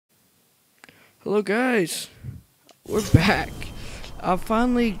Hello guys, we're back. I've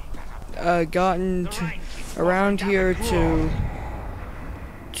finally gotten around here to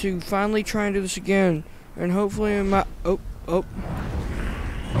finally try and do this again, and hopefully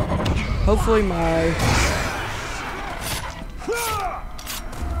hopefully I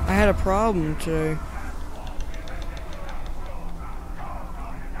had a problem today.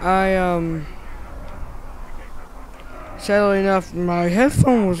 Sadly enough, my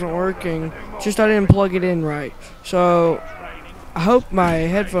headphone wasn't working, just I didn't plug it in right. So I hope my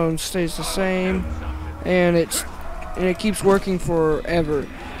headphone stays the same and it keeps working forever,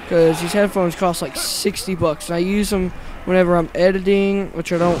 because these headphones cost like 60 bucks and I use them whenever I'm editing,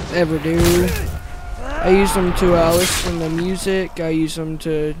 which I don't ever do. I use them to listen to music, I use them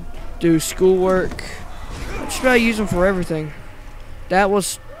to do schoolwork. I just about use them for everything. That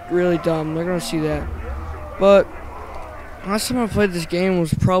was really dumb, they're gonna see that. But last time I played this game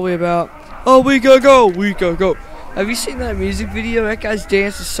was probably about a week ago. Have you seen that music video? That guy's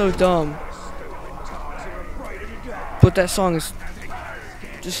dance is so dumb. But that song is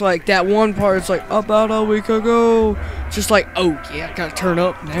just like that one part. It's like about a week ago. Just like, oh yeah, I gotta turn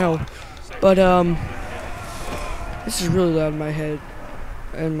up now. But this is really loud in my head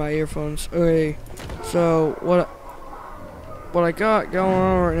and my earphones. Okay, so what I got going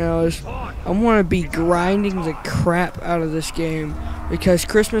on right now is I want to be grinding the crap out of this game because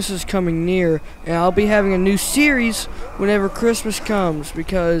Christmas is coming near, and I'll be having a new series whenever Christmas comes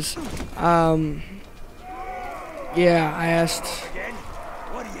because yeah,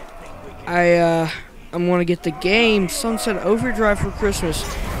 I'm gonna get the game Sunset Overdrive for Christmas,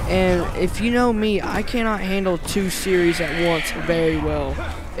 and if you know me, I cannot handle two series at once very well.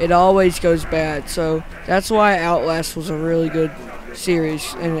 It always goes bad, so that's why Outlast was a really good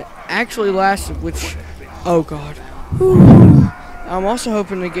series, and it actually lasted, which, oh god. Whew. I'm also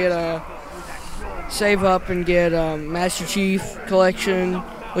hoping to get save up and get Master Chief Collection,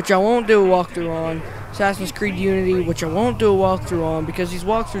 which I won't do a walkthrough on, Assassin's Creed Unity, which I won't do a walkthrough on, because these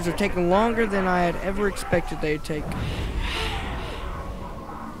walkthroughs are taking longer than I had ever expected they'd take.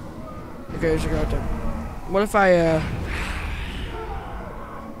 Okay, there's a guy right there. What if I,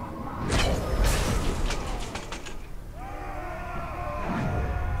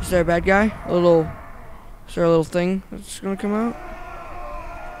 is there a bad guy? Is there a little thing that's gonna come out?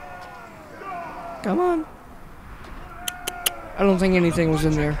 Come on. I don't think anything was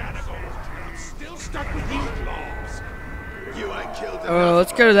in there.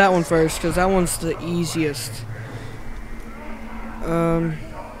 Let's go to that one first, because that one's the easiest. Oh,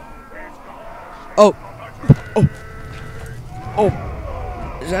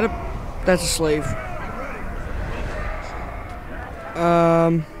 is that that's a slave.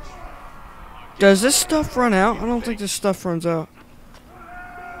 Does this stuff run out? I don't think this stuff runs out.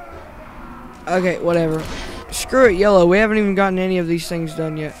 Okay, whatever. Screw it, yellow. We haven't even gotten any of these things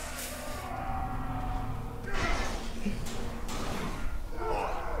done yet.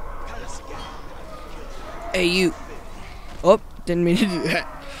 Hey, you. Oh, didn't mean to do that.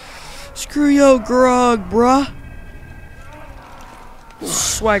 Screw yo, grog, bruh.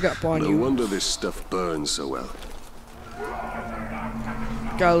 Swag up on you. No wonder this stuff burns so well.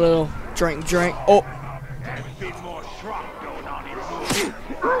 Got a little drink. Oh.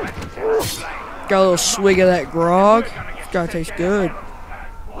 Got a little swig of that grog. It's gotta taste good.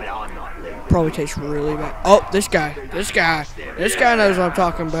 Probably tastes really bad. Oh, this guy knows what I'm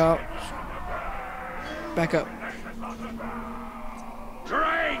talking about. Back up.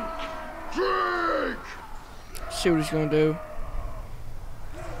 Drink! See what he's gonna do.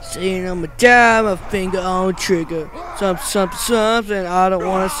 Saying I'm a dab, my finger on trigger. Something. I don't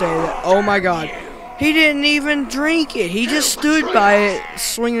want to say that. Oh my god. He didn't even drink it. He just stood by it,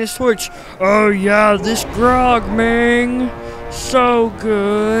 swinging his torch. Oh yeah, this grog, man. So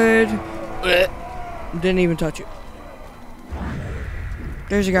good. Didn't even touch it.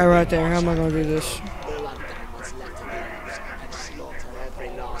 There's a guy right there. How am I gonna do this?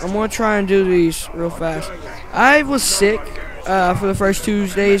 I'm gonna try and do these real fast. I was sick for the first 2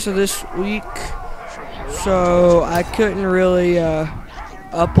 days of this week, so I couldn't really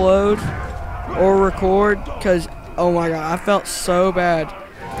upload or record because, oh my god, I felt so bad.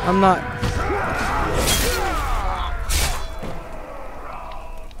 I'm not.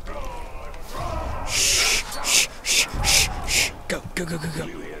 Shh. Go. Go.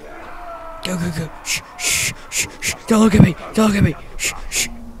 Shh. Don't look at me. Shh.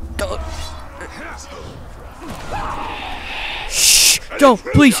 Don't. Shh. Don't.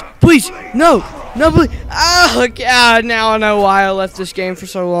 Please. No, please. Oh god, now I know why I left this game for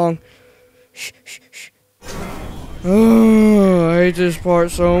so long. Shh. Oh, I hate this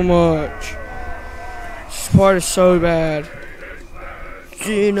part so much. part is so bad.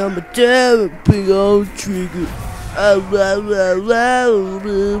 Seeing I'm a damn big old trigger.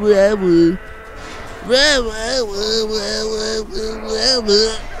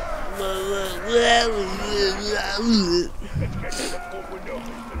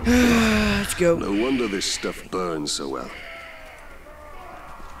 Let's go. No wonder this stuff burns so well.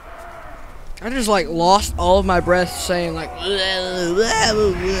 I just like lost all of my breath saying like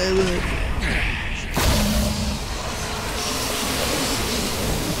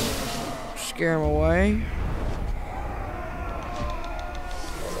scare him away.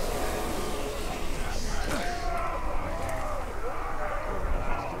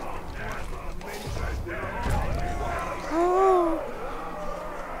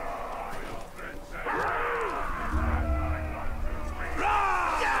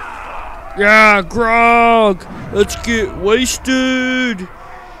 Yeah, grog! Let's get wasted!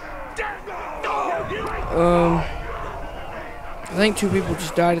 I think 2 people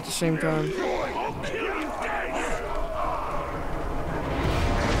just died at the same time.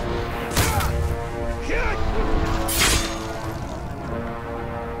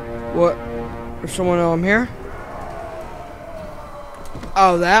 What? Does someone know I'm here?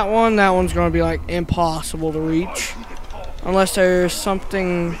 Oh, that one's gonna be like impossible to reach. Unless there's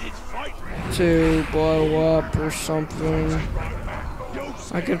something to blow up or something.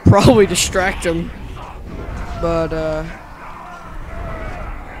 I could probably distract him, but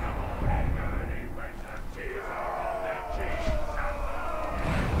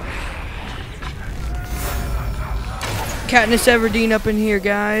Katniss Everdeen up in here,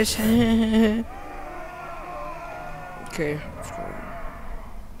 guys. Okay, let's go.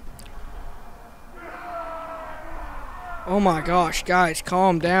 Oh my gosh, guys,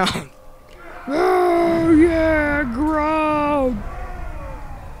 calm down. Oh yeah, grog.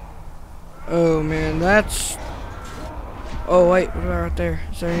 Oh man, that's. Oh wait, what about right there?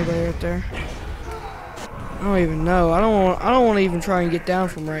 Is there anybody right there? I don't even know. I don't want to even try and get down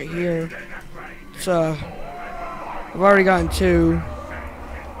from right here. So I've already gotten 2.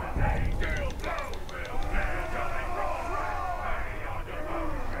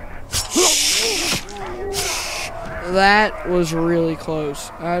 That was really close.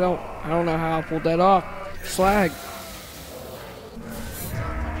 I don't know how I pulled that off. Slag.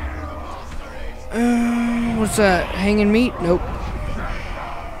 What's that? Hanging meat? Nope.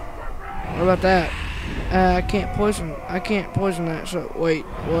 What about that? I can't poison that. So wait,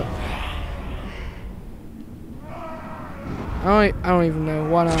 what? I don't even know.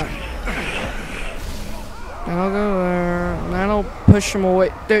 Why not? I'll go there. And that'll push them away.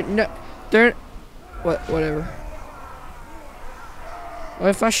 Whatever. Well,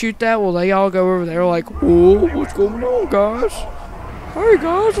 if I shoot that, will they all go over there like, whoa, what's going on, guys? Hey,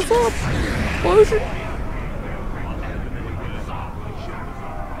 guys, what's up? Explosion?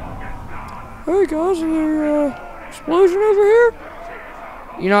 Hey, guys, is there explosion over here?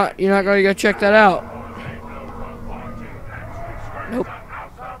 You're not gonna go check that out? Nope.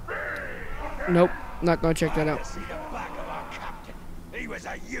 Nope, not gonna check that out. He was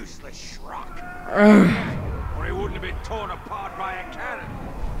a useless schrock. Or he wouldn't have been torn apart by a cannon.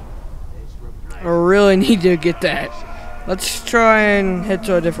 I really need to get that. Let's try and head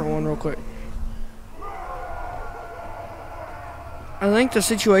to a different one real quick. I think the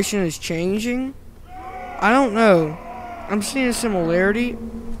situation is changing. I don't know. I'm seeing a similarity.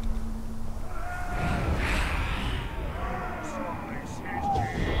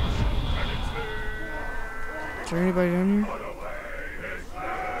 Is there anybody down here?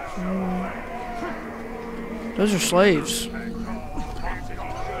 Those are slaves. Right?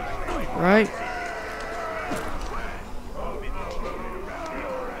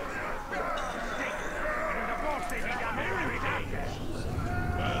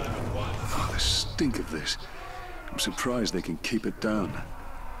 Oh, the stink of this. I'm surprised they can keep it down.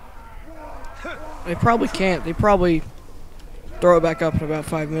 They probably can't. They probably throw it back up in about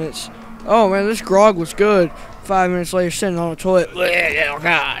 5 minutes. Oh man, this grog was good. 5 minutes later, sitting on a toilet. Oh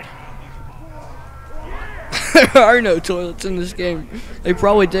god. There are no toilets in this game. They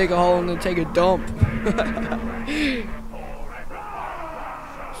probably dig a hole and then take a dump. Is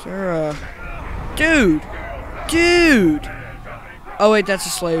there a... Dude! Dude! Oh wait, that's a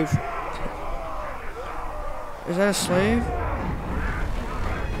slave. Is that a slave?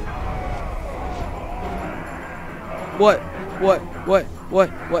 What,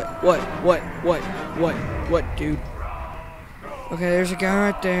 dude? Okay, there's a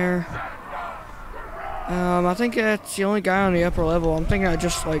guy right there. I think that's the only guy on the upper level. I'm thinking I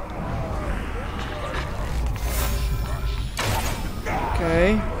just like...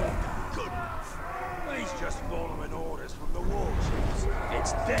 Okay.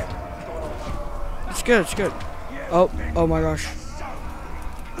 It's good, it's good. Oh my gosh.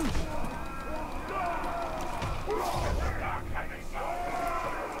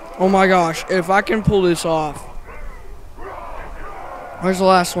 Oh my gosh, if I can pull this off. Where's the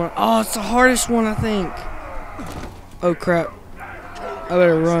last one? Oh, it's the hardest one, I think. Oh crap. I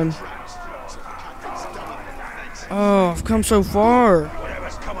better run. Oh, I've come so far.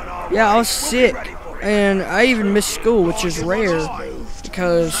 Yeah, I was sick. And I even missed school, which is rare.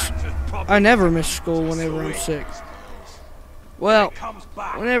 Because I never miss school whenever I'm sick. Well,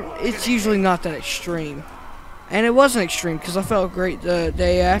 it's usually not that extreme. And it wasn't extreme because I felt great the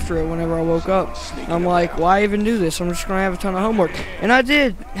day after it whenever I woke up. I'm like, why even do this? I'm just going to have a ton of homework. And I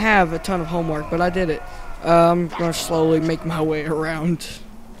did have a ton of homework, but I did it. I'm going to slowly make my way around.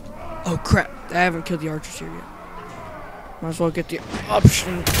 Oh, crap. I haven't killed the archers here yet. Might as well get the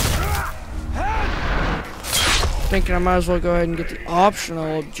option. Thinking I might as well go ahead and get the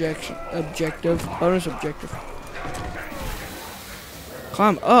optional bonus objective.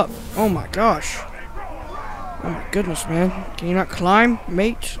 Climb up. Oh, my gosh. Oh my goodness, man. Can you not climb,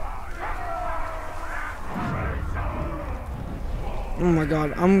 mate? Oh my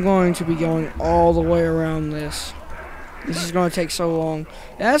god. I'm going to be going all the way around this. This is going to take so long.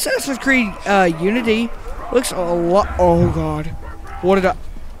 Assassin's Creed Unity looks a lot... Oh god. What did I...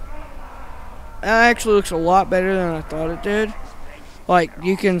 That actually looks a lot better than I thought it did. Like,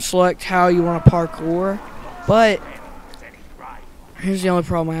 you can select how you want to parkour. But... here's the only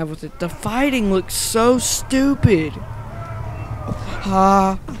problem I have with it. The fighting looks so stupid.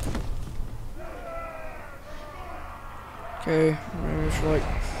 Okay, there's like...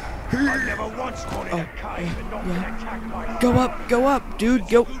 yeah. Go up, dude,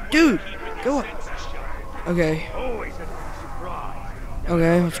 go up. Okay.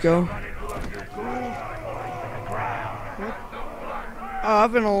 Okay, let's go. Oh,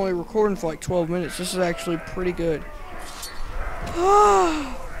 I've been only recording for like 12 minutes. This is actually pretty good. You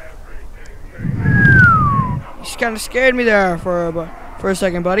just kind of scared me there for a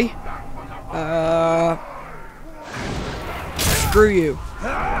second, buddy. Screw you.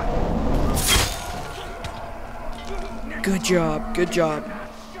 Good job, good job.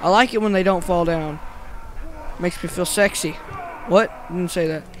 I like it when they don't fall down. Makes me feel sexy. What? Didn't say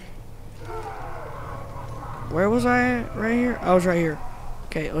that. Where was I at? Right here? I was right here.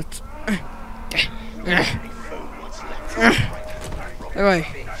 Okay, let's... Anyway,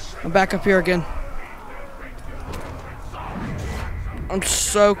 I'm back up here again. I'm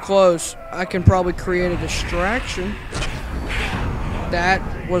so close. I can probably create a distraction. That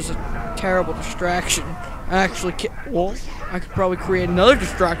was a terrible distraction. I actually can't... Well, I could probably create another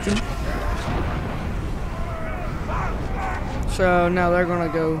distraction. So now they're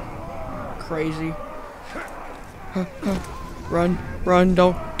gonna go crazy. Run,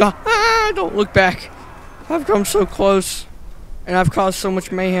 don't look back. I've come so close. And I've caused so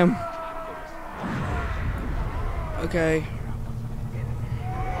much mayhem. Okay.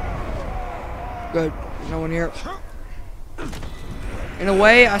 Good. No one here. In a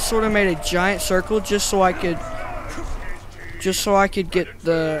way, I sort of made a giant circle just so I could get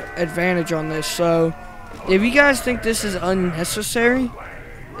the advantage on this. So, if you guys think this is unnecessary,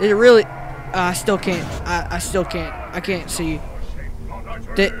 it really, I still can't. I still can't. I can't see.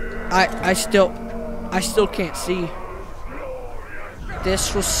 I still can't see.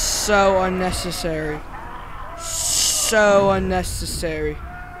 This was so unnecessary. So unnecessary.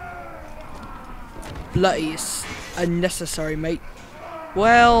 Bloody unnecessary, mate.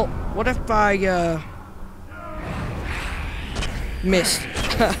 Well, what if I missed?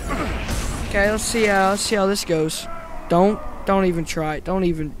 Okay, let's see how this goes. Don't even try it. Don't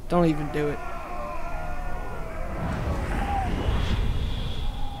even do it.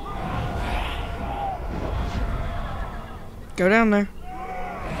 Go down there.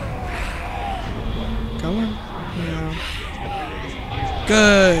 Come on. No.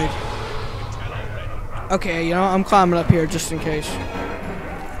 Good. Okay, you know, I'm climbing up here just in case.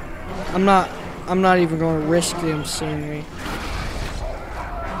 I'm not even going to risk them seeing me.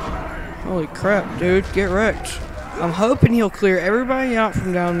 Holy crap, dude, get wrecked. I'm hoping he'll clear everybody out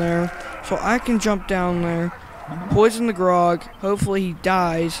from down there so I can jump down there, poison the grog, hopefully he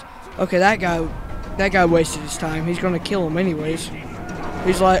dies. Okay, that guy wasted his time. He's going to kill him anyways.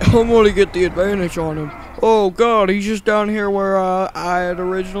 He's like, I'm going to get the advantage on him. Oh god, he's just down here where I had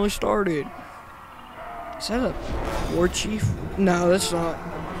originally started. Is that a war chief? No, that's not.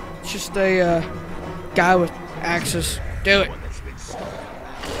 It's just a guy with axes. Do it.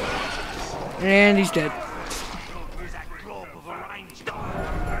 And he's dead.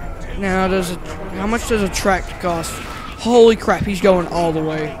 Now, how much does a tract cost? Holy crap, he's going all the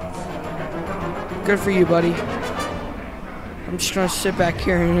way. Good for you, buddy. I'm just gonna sit back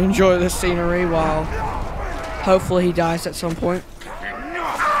here and enjoy the scenery while hopefully he dies at some point.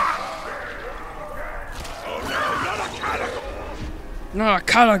 Not a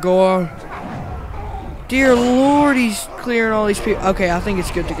category. Dear Lord, he's clearing all these people. Okay, I think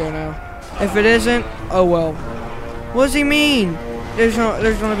it's good to go now. If it isn't, oh well. What does he mean? There's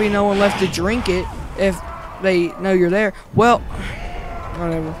gonna be no one left to drink it if they know you're there. Well,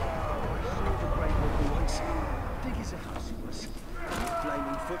 whatever.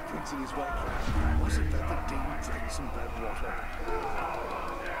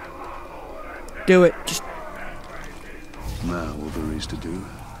 Do it. Just Now all there is to do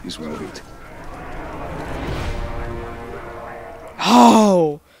is wait.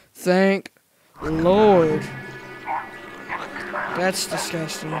 oh, thank Lord. That's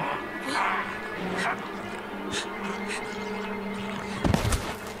disgusting.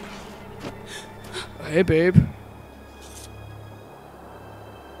 Hey, babe.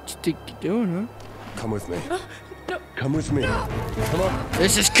 What you think you're doing, huh? Come with me. Come with me. Come on.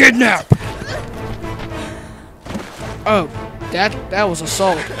 This is kidnap. Oh, that was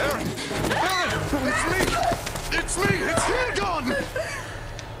assault. It's me! It's him gone!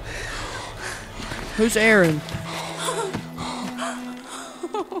 Who's Aaron?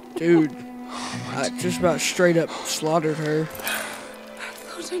 Dude, I just about straight up slaughtered her. I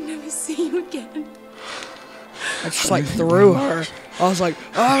thought I'd never see you again. I just like threw her. I was like,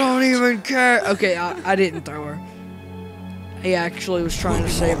 I don't even care. Okay, I didn't throw her. He actually was trying to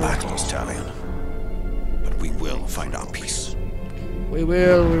save her. battles, Talion. But we will find our peace. We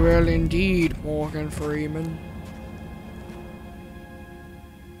will indeed, Morgan Freeman.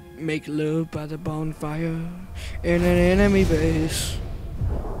 Make love by the bonfire in an enemy base.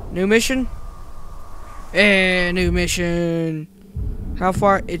 New mission? New mission. How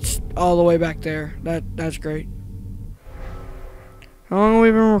far? It's all the way back there. That's great. How long have we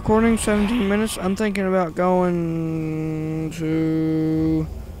been recording? 17 minutes. I'm thinking about going to...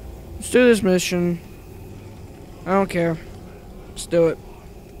 Let's do this mission. I don't care. Let's do it.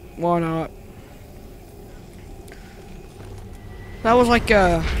 Why not? That was like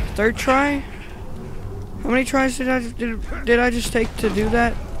a third try? How many tries did I just take to do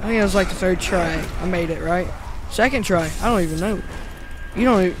that? I think it was like the third try. I made it, right? Second try. I don't even know.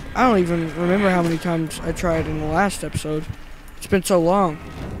 I don't even remember how many times I tried in the last episode. It's been so long.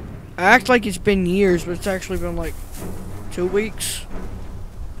 I act like it's been years, but it's actually been like 2 weeks.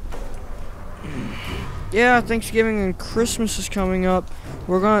 Yeah, Thanksgiving and Christmas is coming up.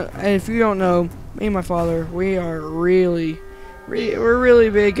 And if you don't know, me and my father, we're really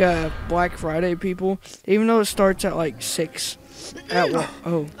big Black Friday people. Even though it starts at like 6 at what?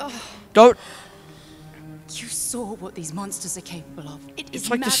 Oh, don't. You saw what these monsters are capable of. It's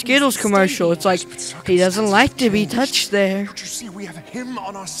like the Skittles commercial. It's like, he doesn't like to be touched there. Don't you see we have him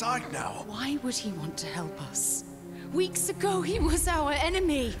on our side now? Why would he want to help us? Weeks ago, he was our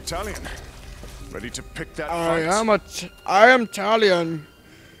enemy. Talion, ready to pick that I fight? am Talion.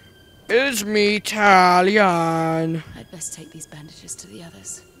 It is me, Talion. I'd best take these bandages to the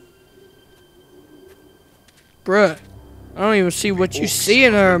others. Bruh, I don't even see what you see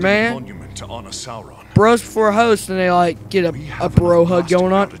in her, man. Monument to honor Sauron. Bros before hosts, and they like get a bro hug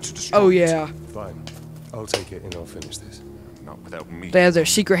going on. Oh yeah. Fine. I'll take it and I'll finish this. Not without me. They have their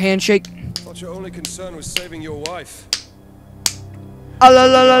secret handshake. Thought your only concern was saving your wife. Ah la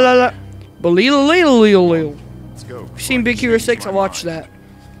la la la la. Baleel. Let's go. You seen Big Hero 6? I watched that.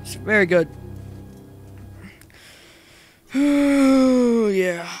 It's very good.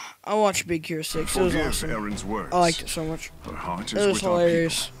 Yeah, I watched Big Hero 6. It was awesome. Erin's words. I liked it so much. Her heart It is was with our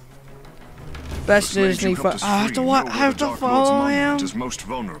hilarious. people. Best Those Disney ladies who helped us I have to free what? know I where have the to Dark Lord's follow him. monument is most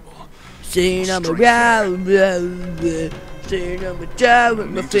vulnerable. Seeing I'm a Straight seeing I'm a job with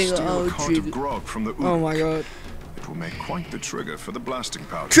We my need to finger steal a on cart of trigger. grog from the Oh Uruk. my god. It will make quite the trigger for the blasting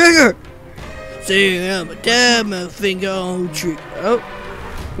powder. Trigger! Seeing I'm a job, my finger on trigger. Oh.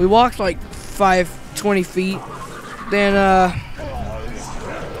 We walked like 20 feet. Then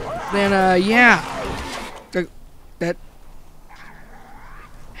yeah. That.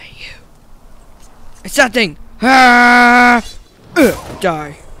 Hey, you. It's that thing. Ah!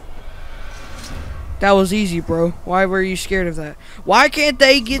 Die. That was easy, bro. Why were you scared of that? Why can't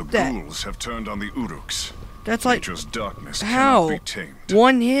they get The that? ghouls have turned on the Uruks. That's like, Nature's darkness how? cannot be tamed.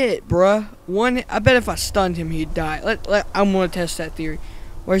 One hit, bruh. I bet if I stunned him, he'd die. I'm gonna test that theory.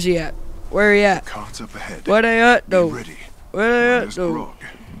 Where's he at? Where he at? Carts up ahead. Where they at, Be though? ready. Where they at, There's though? grog.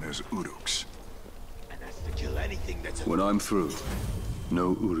 There's Uruks. And that's to kill anything that's When I'm through,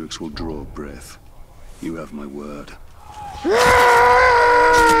 no Uruks will draw breath. You have my word.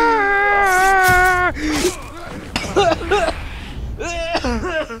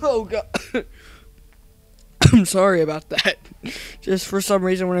 Oh god. I'm sorry about that. Just for some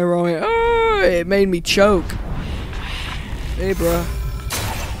reason whenever I went, oh, it made me choke. Hey, bruh.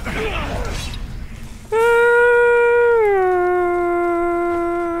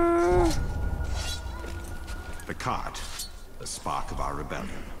 The cart, the spark of our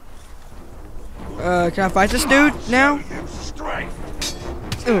rebellion. Can I fight this dude now?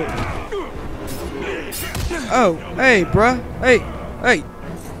 Ooh. Oh, hey, bruh. Hey,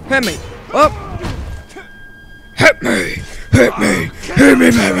 hit me. Up. Hit me. Hit me. Hit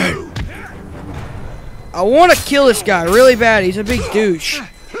me, baby. I want to kill this guy really bad. He's a big douche.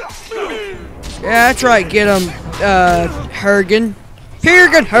 Yeah, that's right. Get him, Hergen.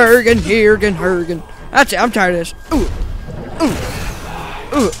 Hergen. That's it. I'm tired of this. Ooh.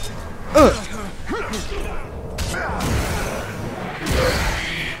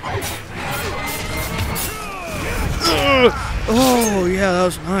 Oh, yeah, that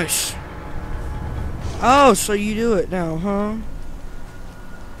was nice. Oh, so you do it now, huh?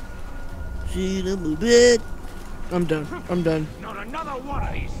 See them a bit. I'm done. Not another one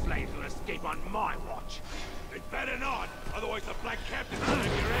of these slaves will escape on my watch. It better not, otherwise the Black Captain will have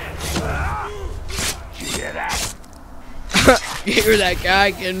your head. You hear that? You hear that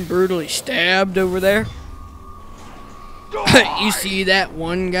guy getting brutally stabbed over there? You see that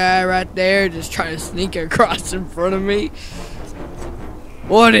one guy right there just trying to sneak across in front of me?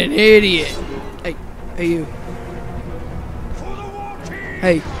 What an idiot. Hey you.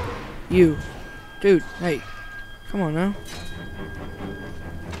 Hey, you. Dude, hey. Come on now.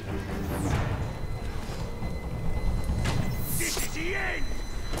 This is the end.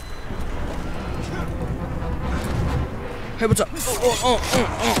 Hey, what's up?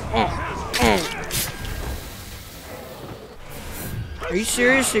 Are you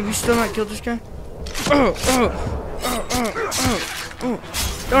serious? Have you still not killed this guy?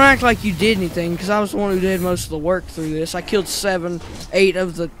 Don't act like you did anything, because I was the one who did most of the work through this. I killed 8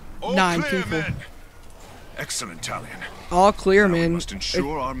 of the 9 people. Men. Excellent, Talion. All clear, Now we man. must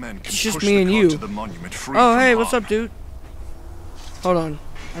ensure our men can It's just push me the and cart you. to the monument free Oh, from hey, what's harm. up, dude? Hold on.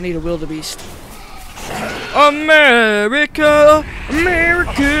 I need a wildebeest. America!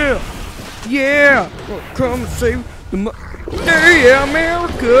 Yeah! Well, come and save the yeah,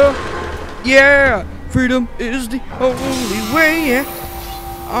 America! Yeah! Freedom is the only way, yeah!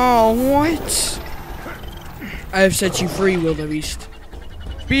 Oh, what? I have set you free, wildebeest.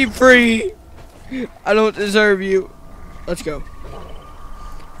 Be free! I don't deserve you. Let's go.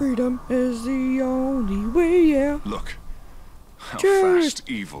 Freedom is the only way, yeah. Look, how Cheers. fast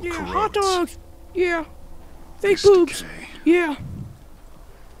evil Yeah, corrodes. hot dogs. Yeah. Fake This boobs. decay. Yeah.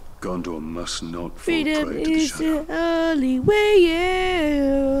 Gondor must not fall Freedom prey to the is shadow. the only way,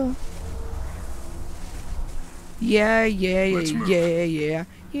 yeah. Yeah. Let's move. Yeah.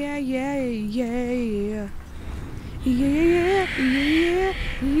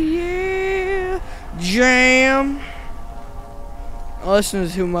 Jam. I listen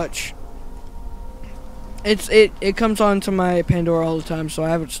to too much. It comes on to my Pandora all the time, so I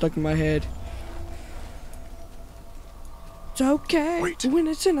have it stuck in my head. It's okay Wait. when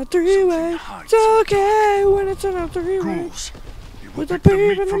it's in a three-way. hides. It's okay when it's in a three-way. Ghouls. They will With a pick the babe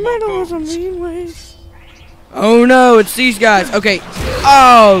meat in the from our middle of some bones. mean ways. Oh no, it's these guys. Okay.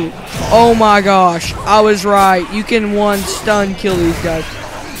 Oh my gosh. I was right. You can one stun kill these guys.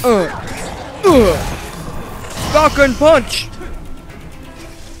 Falcon punch.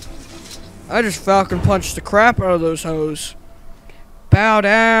 I just falcon punched the crap out of those hoes. Bow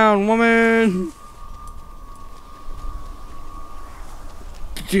down, woman.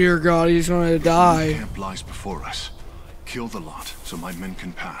 Dear God, he's gonna The die. camp lies before us. Kill the lot so my men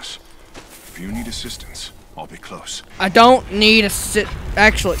can pass. If you need assistance, I'll be close. I don't need a sit.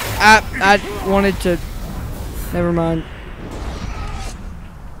 Actually, I wanted to. Never mind.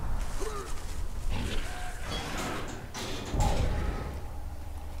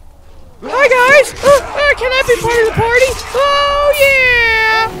 Hi guys! Can I be part of the party? Oh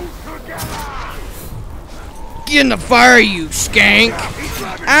yeah! Get in the fire, you skank!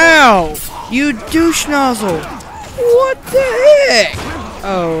 Ow! You douche nozzle! What the heck?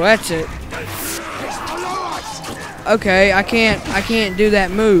 Oh, that's it. Okay, I can't do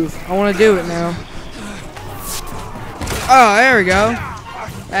that move. I want to do it now. Oh, there we go.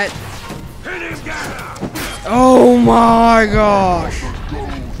 That. Oh my gosh.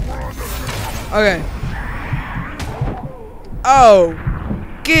 Okay. Oh,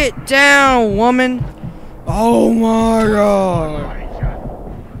 get down, woman. Oh my god.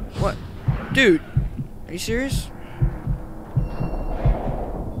 What? Dude, are you serious?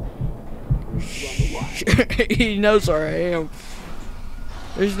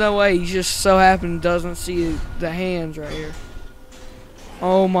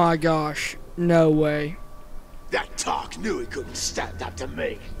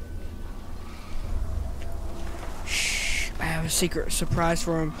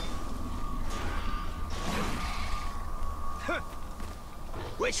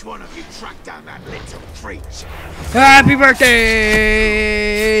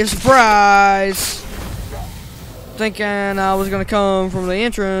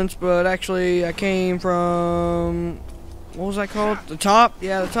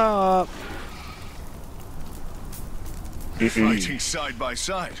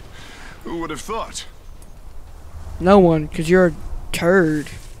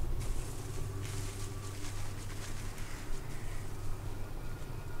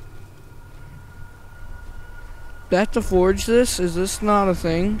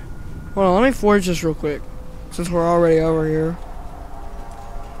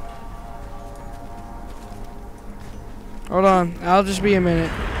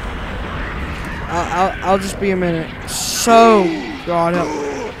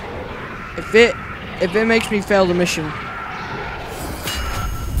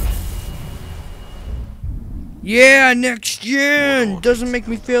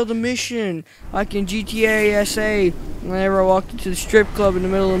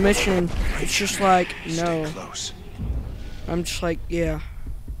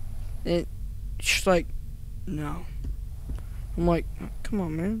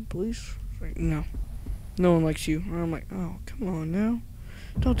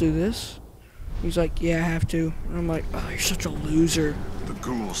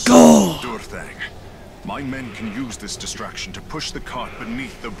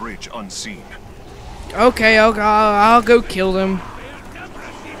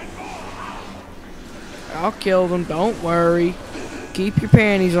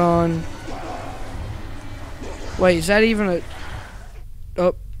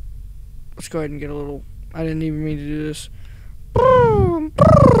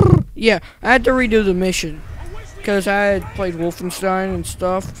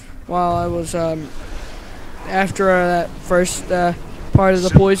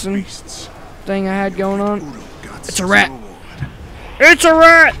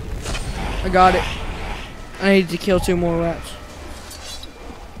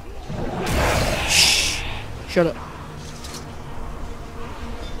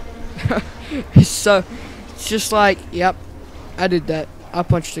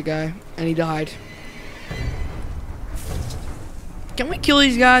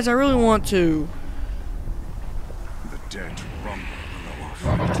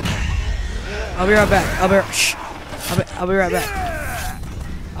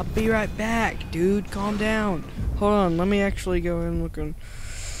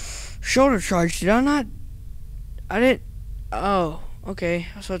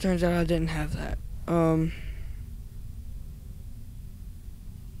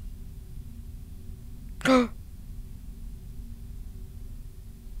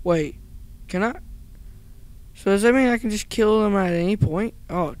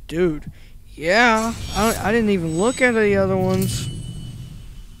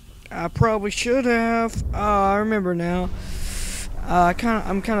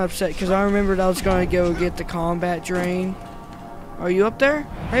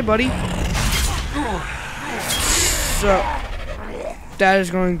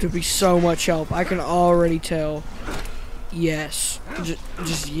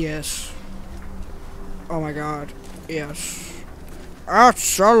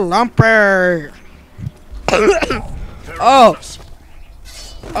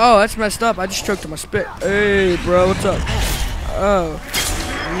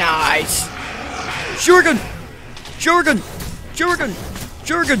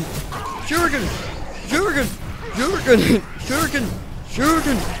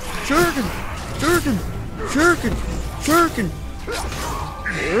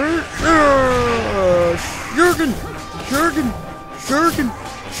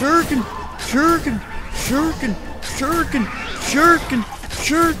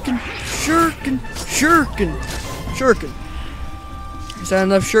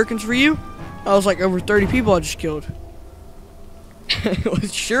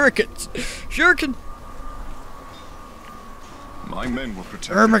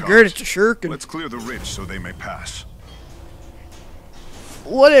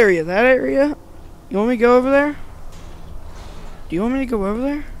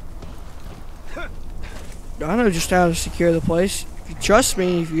 you trust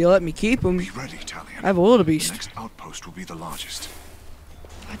me, if you let me keep them. Be ready, Talion. I have a little The beast. next outpost will be the largest.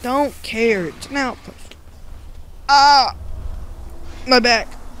 I don't care. It's an outpost. Ah! My back.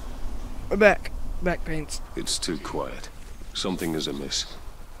 My back. Back pains. It's too quiet. Something is amiss.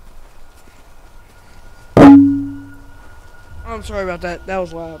 I'm sorry about that. That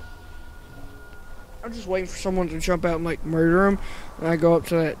was loud. I'm just waiting for someone to jump out and like murder him. And I go up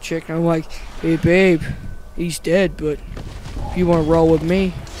to that chick and I'm like, hey babe, he's dead, but if you want to roll with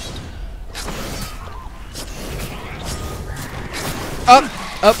me. Up,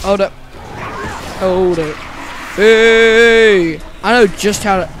 hold up. Hold it. Hey! I know just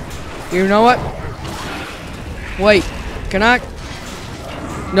how to. You know what? Wait, can I?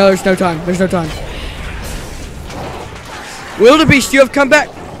 No, there's no time. There's no time. Wildebeest, you have come back.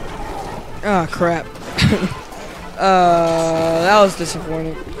 Ah, crap. That was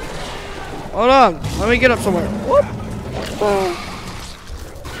disappointing. Hold on, let me get up somewhere. Whoop.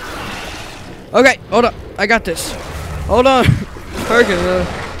 Okay, hold up. I got this. Hold on. Hurricane.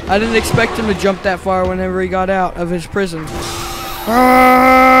 I didn't expect him to jump that far whenever he got out of his prison.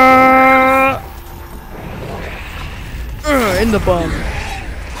 In the bum.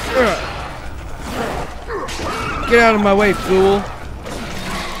 Get out of my way, fool.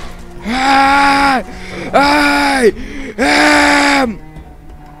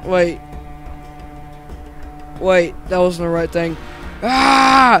 Wait, that wasn't the right thing.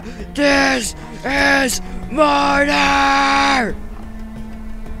 This is murder!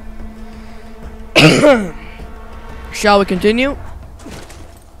 Shall we continue?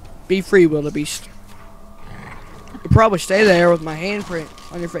 Be free, wildebeest. You probably stay there with my handprint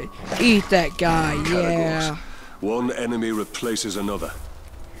on your face. Eat that guy, yeah. One enemy replaces another.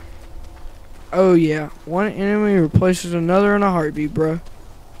 Oh yeah, one enemy replaces another in a heartbeat, bro.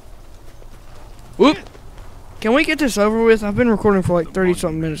 Whoop! Can we get this over with? I've been recording for like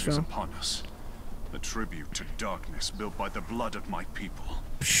 30-something minutes now. Upon us. A tribute to darkness built by the blood of my people.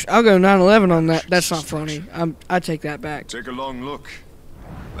 Psh, I'll go 9/11 on that. That's not funny. I take that back. Take a long look.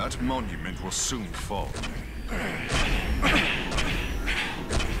 That monument will soon fall.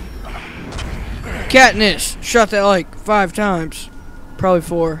 Katniss shot that like 5 times, probably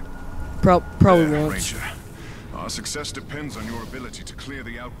 4, probably once. Ranger, our success depends on your ability to clear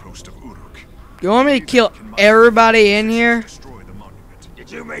the outpost of Uruk. You want me to kill everybody in here? Destroy the monument.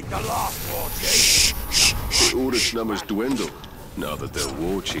 Did you make the last war, Chief? The Uruk's numbers dwindle now that their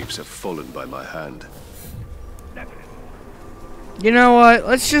war chiefs have fallen by my hand. You know what?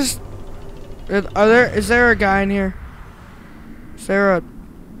 Let's just. Is there a guy in here? Is there a?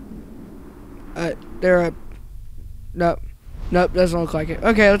 Nope, doesn't look like it.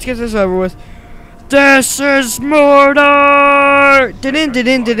 Okay, let's get this over with. This is Mordor!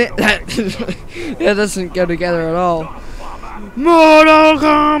 That doesn't go together at all. Mortal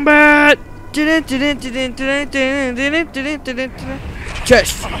Kombat!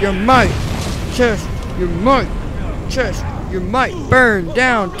 Chest your might. Chest your might. Chest your might. Burn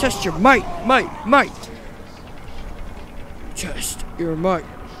down. Test your might. Might. Chest your might.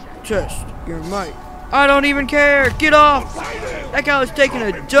 Chest your might. I don't even care. Get off. That guy was taking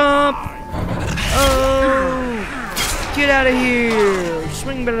a dump. Oh, get out of here.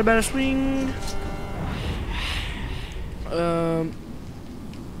 Swing, better swing.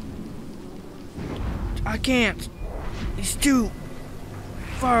 I can't. He's too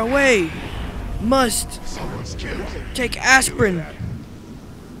far away. Must take aspirin.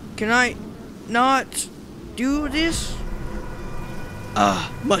 Can I not do this?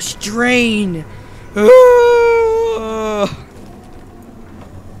 Must drain.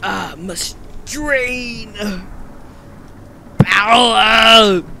 Must drain.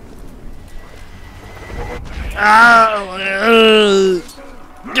 Power.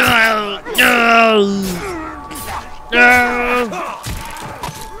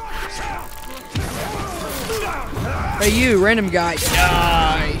 Hey, you random guy,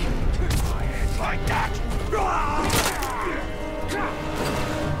 die.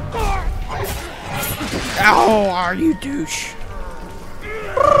 Ow, are you douche?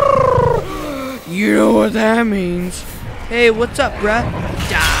 You know what that means. Hey, what's up, bruh?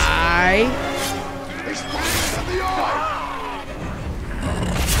 Die.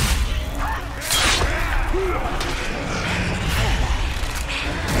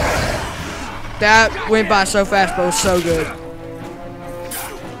 That went by so fast, but it was so good.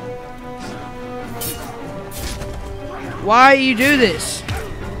 Why you do this?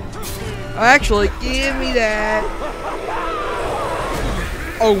 Actually, give me that.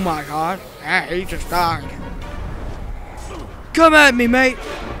 Oh my god. Ah, he just died. Come at me, mate.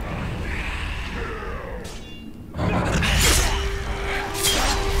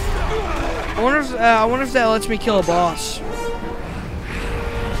 I wonder if that lets me kill a boss.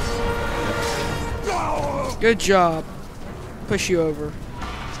 Good job. Push you over.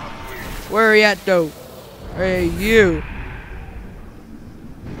 Where are you at, though? Hey, you.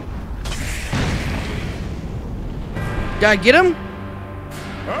 Did I get him?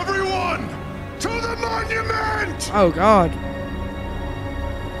 Everyone, to the monument! Oh, God.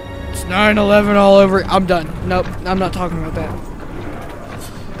 It's 9/11 all over. I'm done. Nope, I'm not talking about that.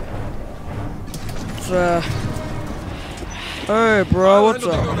 Hey, bro, what's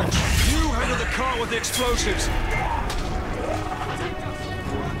up? You handle the car with the explosives.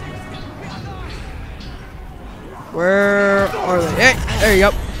 Where are they? Hey, there you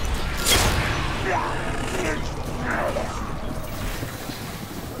go.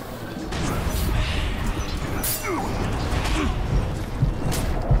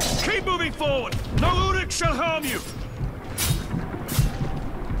 Keep moving forward. No Urik shall harm you.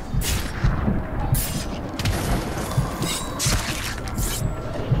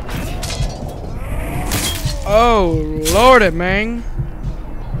 Oh, lordy, man.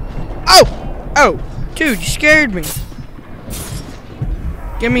 Oh! Oh! Dude, you scared me.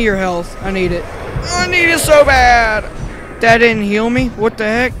 Give me your health. I need it. I need it so bad! That didn't heal me? What the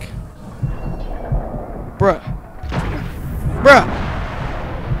heck? Bruh. Bruh!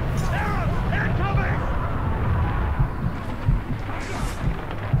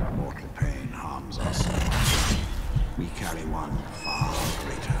 Mortal pain harms us. We carry one far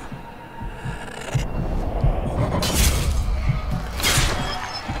greater.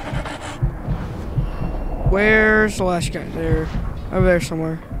 Where's the last guy? There. Over there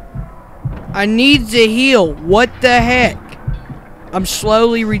somewhere. I need to heal. What the heck? I'm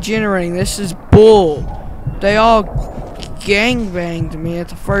slowly regenerating. This is bull. They all gangbanged me at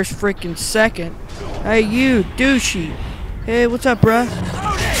the first freaking second. Hey, you, douchey. Hey, what's up, bruh?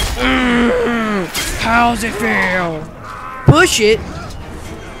 How's it feel? Push it?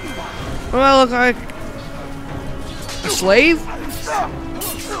 What do I look like? A slave?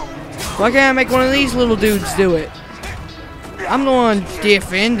 Why can't I make one of these little dudes do it? I'm the one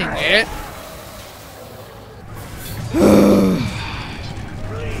defending it.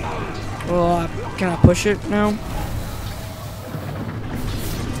 Well, can I push it now?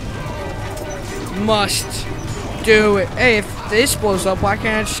 Must do it. Hey, if this blows up, why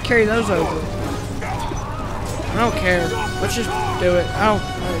can't I just carry those over? I don't care. Let's just do it.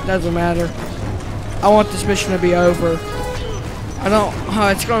 It doesn't matter. I want this mission to be over. I don't.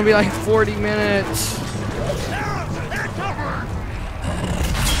 It's gonna be like 40 minutes.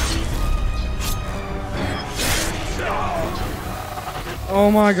 Oh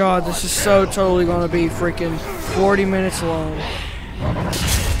my god, this is so totally gonna be freaking 40 minutes long.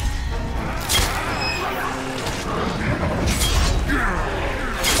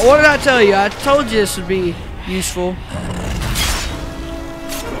 What did I tell you? I told you this would be useful.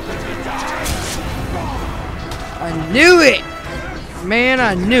 I knew it! Man,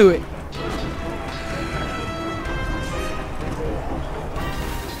 I knew it.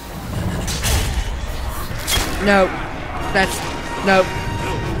 Nope. Nope.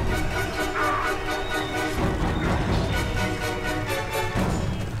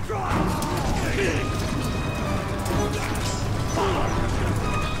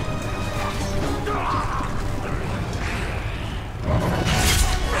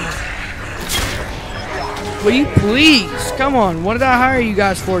 Will you please? Come on, what did I hire you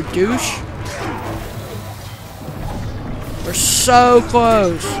guys for, douche? We're so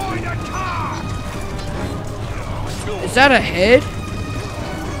close. Is that a head?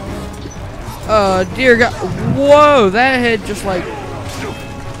 Dear God. Whoa, that head just like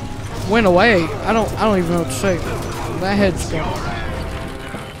went away. I don't even know what to say. That head's gone.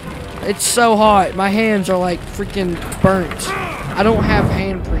 It's so hot. My hands are like freaking burnt. I don't have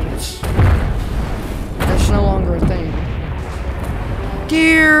handprints. That's no longer a thing.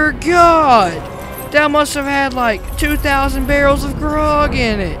 Dear God! That must have had like 2,000 barrels of grog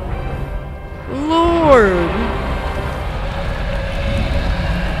in it. Lord!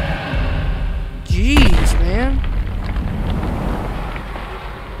 Jeez, man.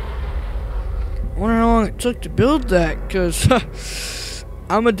 I wonder how long it took to build that, because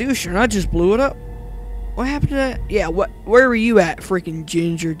I'm a douche and I just blew it up. What happened to that? Yeah, where were you at, freaking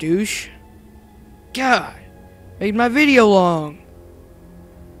ginger douche? God, made my video long.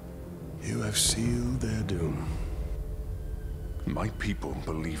 You have sealed their doom. My people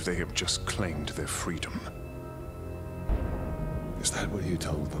believe they have just claimed their freedom. Is that what you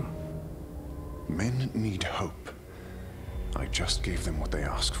told them? Men need hope. I just gave them what they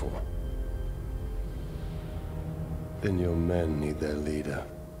asked for. Then your men need their leader.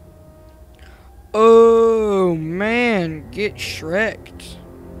 Oh man, get Shrek'd.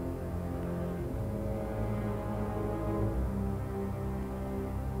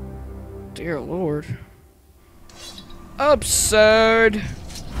 Dear Lord. Absurd.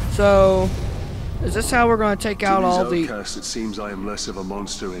 So, is this how we're going to take out all the... outcasts, it seems I am less of a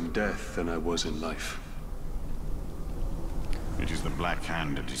monster in death than I was in life. It is the Black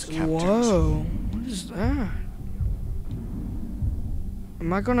Hand and his captains. Whoa, what is that?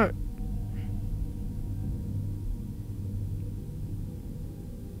 Am I gonna...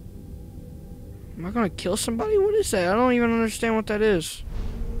 Am I gonna kill somebody? What is that? I don't even understand what that is.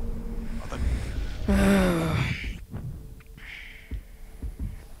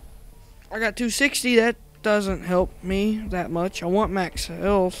 I got 260. That doesn't help me that much. I want max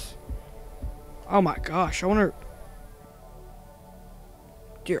health. Oh my gosh, I wonder...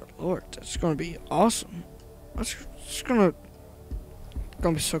 Dear Lord, that's gonna be awesome. It's gonna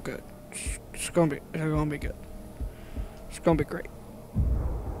be so good. It's gonna be good. It's gonna be great.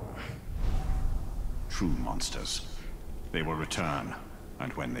 True monsters. They will return,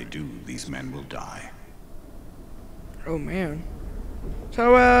 and when they do, these men will die. Oh man.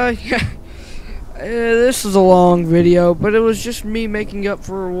 So yeah. This is a long video, but it was just me making up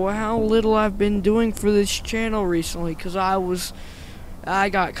for how little I've been doing for this channel recently, because I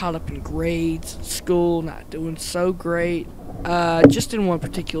got caught up in grades, school, not doing so great. Just in one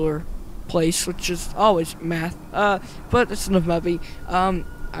particular place, which is always math. But that's enough about me.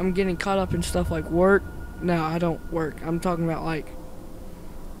 I'm getting caught up in stuff like work. No, I don't work. I'm talking about like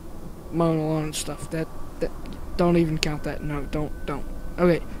mowing the lawn and stuff. That don't even count that. No, don't.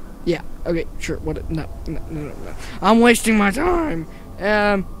 Okay, yeah, okay, sure. What? No. I'm wasting my time.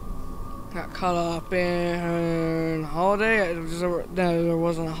 Got caught up in holiday. No, there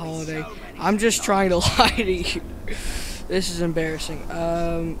wasn't a holiday. I'm just trying to lie to you. This is embarrassing.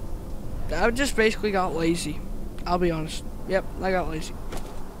 I just basically got lazy. I'll be honest. Yep, I got lazy.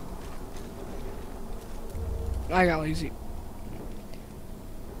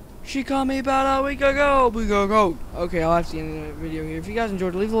 She called me about a week ago. Okay, I'll have to end the video here. If you guys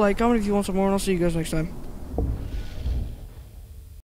enjoyed, leave a like, comment if you want some more, and I'll see you guys next time.